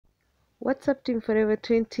What's up, team Forever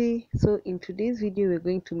 20? So in today's video we're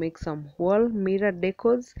going to make some wall mirror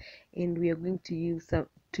decors, and we are going to use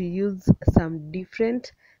some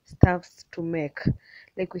different stuffs to make.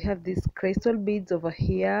 Like, we have these crystal beads over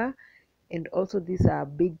here, and also these are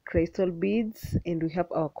big crystal beads, and we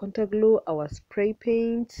have our contact glue, our spray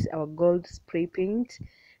paint, our gold spray paint,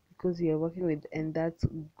 because we are working with, and that's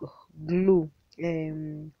glue,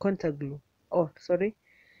 contact glue. Oh, sorry,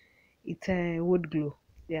 it's a wood glue.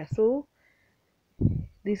 Yeah, so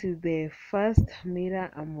this is the first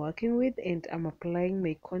mirror I'm working with, and I'm applying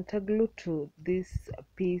my contact glue to this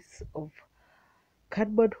piece of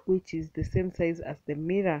cardboard, which is the same size as the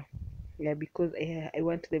mirror. Yeah, because I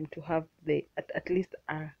want them to have the at least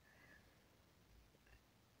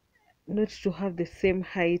not to have the same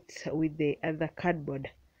height with the other cardboard.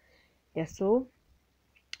 Yeah, so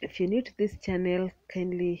if you're new to this channel,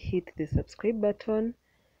 kindly hit the subscribe button,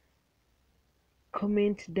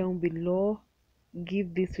 comment down below,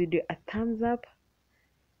 give this video a thumbs up.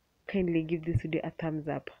 Kindly give this video a thumbs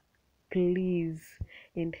up, please,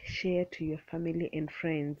 and share to your family and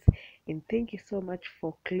friends. And thank you so much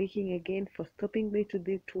for clicking again, for stopping by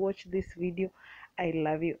to watch this video. I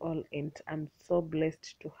love you all, and I'm so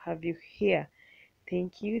blessed to have you here.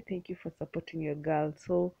 Thank you for supporting your girl.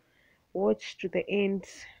 So watch to the end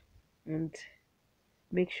and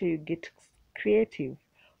make sure you get creative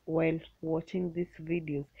while watching these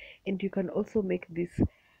videos. And you can also make these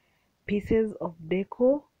pieces of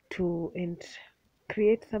decor to and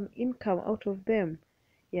create some income out of them.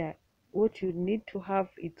 Yeah, what you need to have,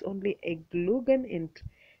 it's only a glue gun and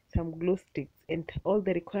some glue sticks, and all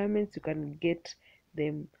the requirements you can get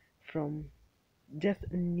them from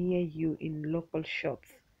just near you in local shops.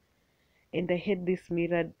 And I had this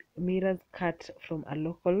mirrors cut from a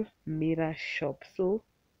local mirror shop, so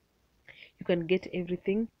you can get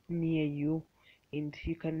everything near you and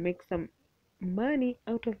you can make some money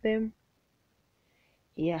out of them.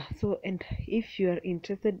 Yeah, so, and if you are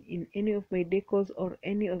interested in any of my decors or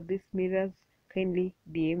any of these mirrors, kindly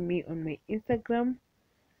DM me on my Instagram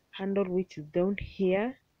handle, which is down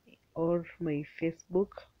here, or my Facebook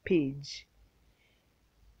page.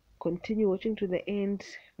 Continue watching to the end,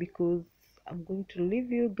 because I'm going to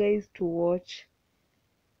leave you guys to watch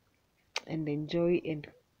and enjoy and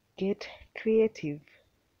get creative.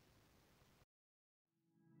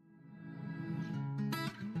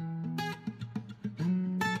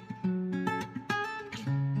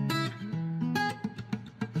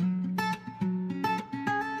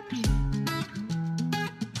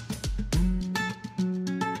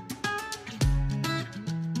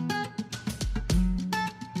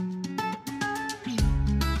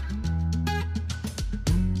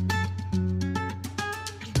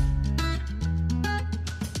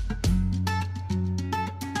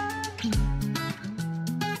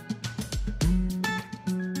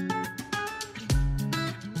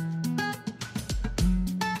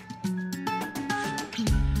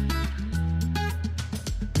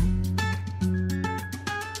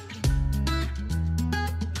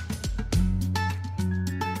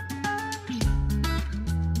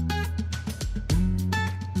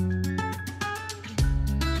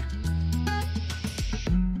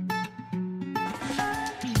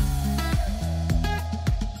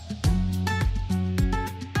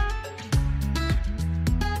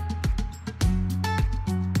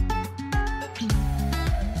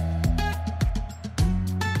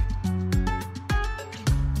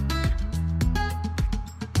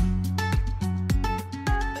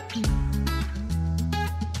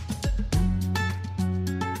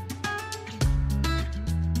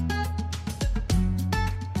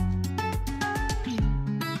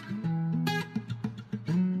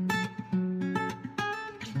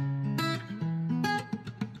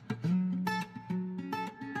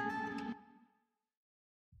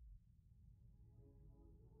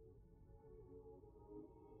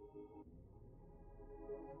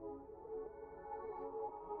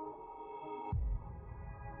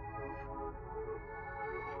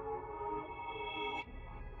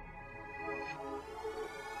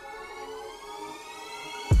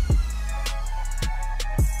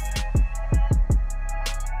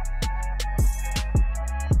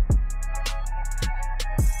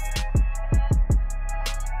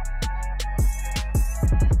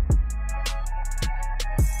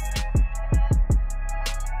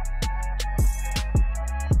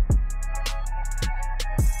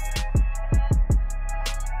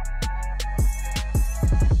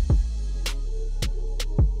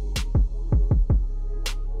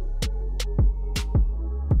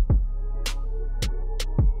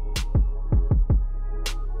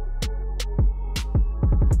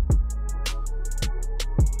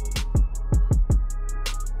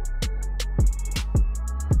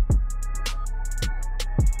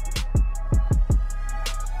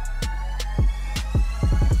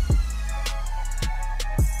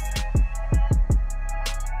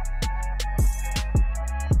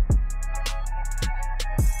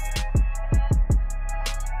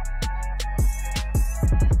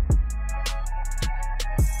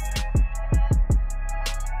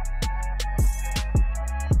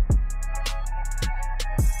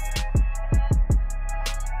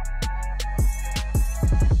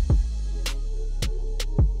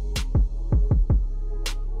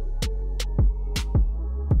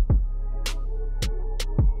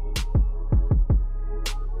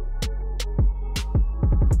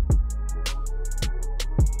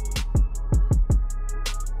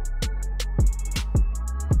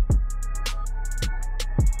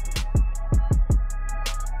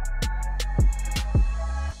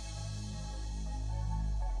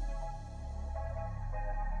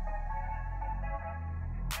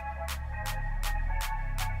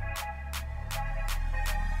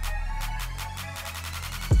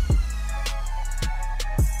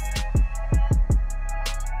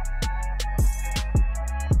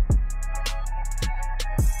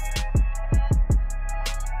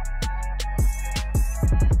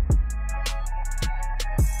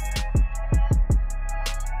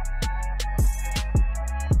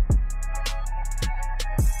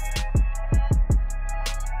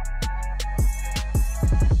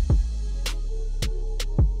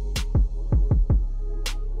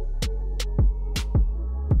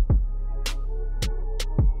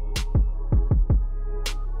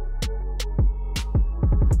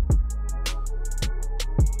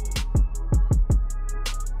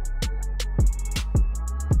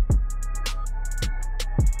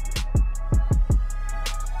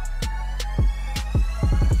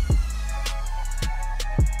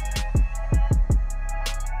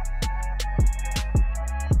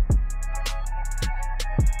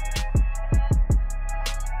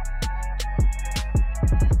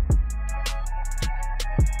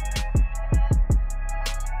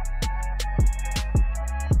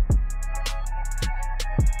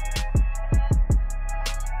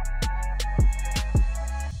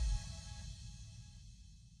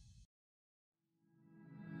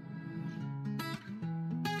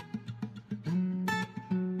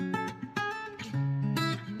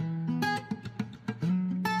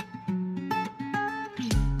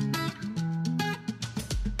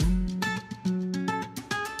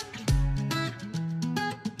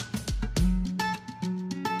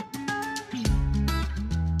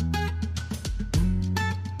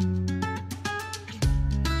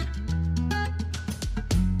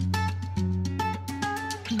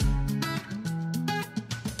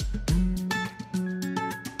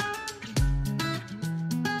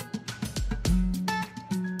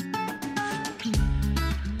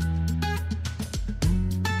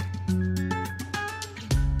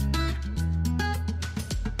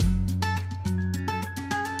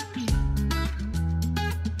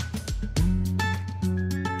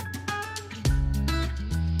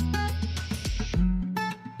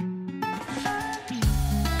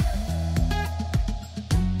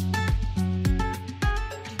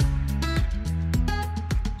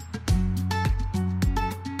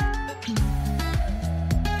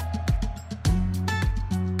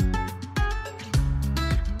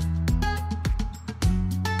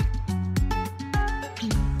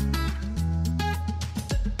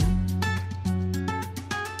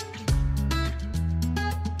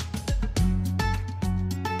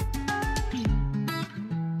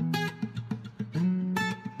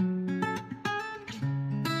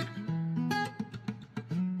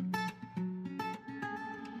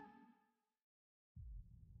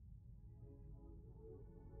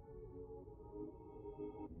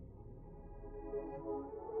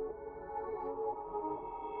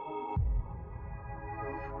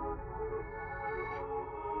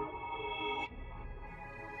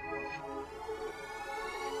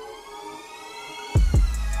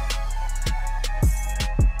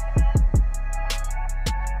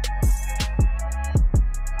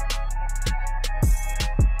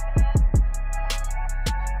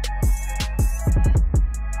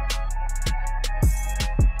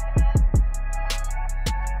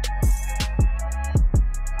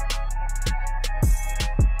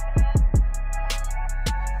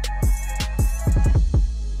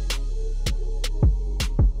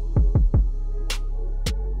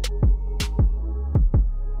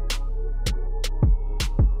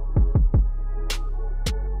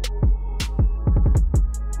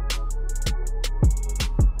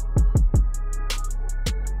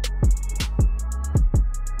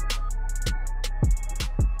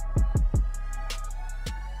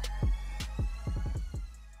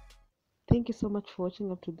 Thank you so much for watching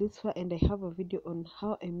up to this far, and I have a video on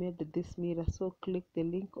how I made this mirror, so click the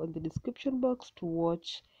link on the description box to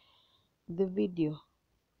watch the video.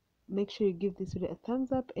 Make sure you give this video a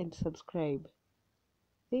thumbs up and subscribe.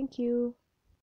 Thank you.